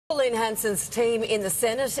Pauline Hanson's team in the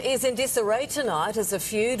Senate is in disarray tonight as a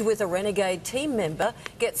feud with a renegade team member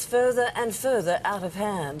gets further and further out of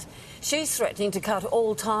hand. She's threatening to cut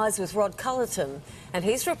all ties with Rod Culleton, and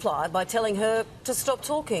he's replied by telling her to stop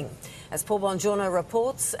talking. As Paul Bongiorno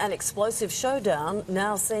reports, an explosive showdown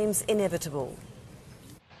now seems inevitable.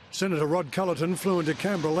 Senator Rod Culleton flew into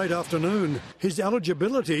Canberra late afternoon. His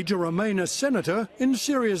eligibility to remain a senator in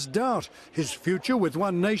serious doubt. His future with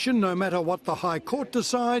One Nation, no matter what the High Court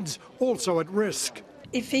decides, also at risk.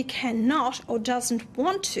 If he cannot or doesn't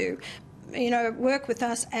want to, work with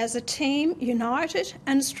us as a team, united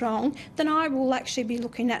and strong, then I will actually be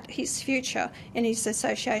looking at his future in his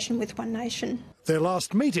association with One Nation. Their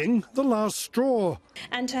last meeting, the last straw.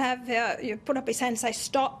 And to have you put up his hand and say,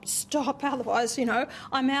 stop, otherwise,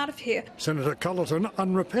 I'm out of here. Senator Culleton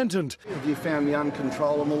unrepentant. Have you found me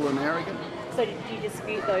uncontrollable and arrogant? So do you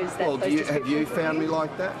dispute those? Have you found me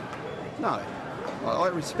like that? No. I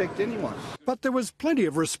respect anyone. But there was plenty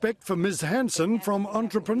of respect for Ms Hanson from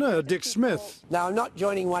entrepreneur Dick Smith. No, I'm not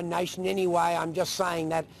joining One Nation anyway. I'm just saying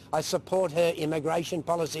that I support her immigration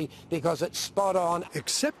policy because it's spot on.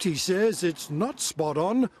 Except he says it's not spot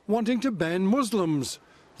on wanting to ban Muslims.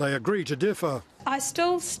 They agree to differ. I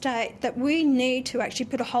still state that we need to actually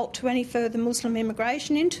put a halt to any further Muslim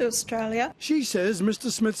immigration into Australia. She says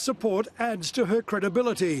Mr Smith's support adds to her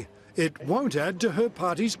credibility. It won't add to her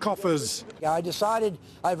party's coffers. I decided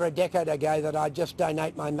over a decade ago that I'd just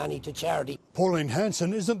donate my money to charity. Pauline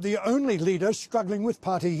Hanson isn't the only leader struggling with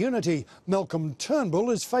party unity. Malcolm Turnbull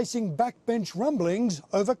is facing backbench rumblings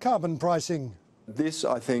over carbon pricing. This,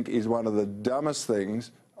 I think, is one of the dumbest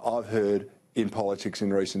things I've heard in politics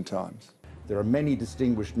in recent times. There are many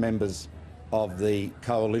distinguished members of the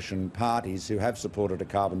coalition parties who have supported a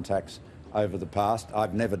carbon tax over the past.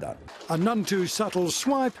 I've never done. A none too subtle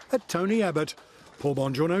swipe at Tony Abbott. Paul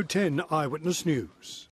Bongiorno, 10 Eyewitness News.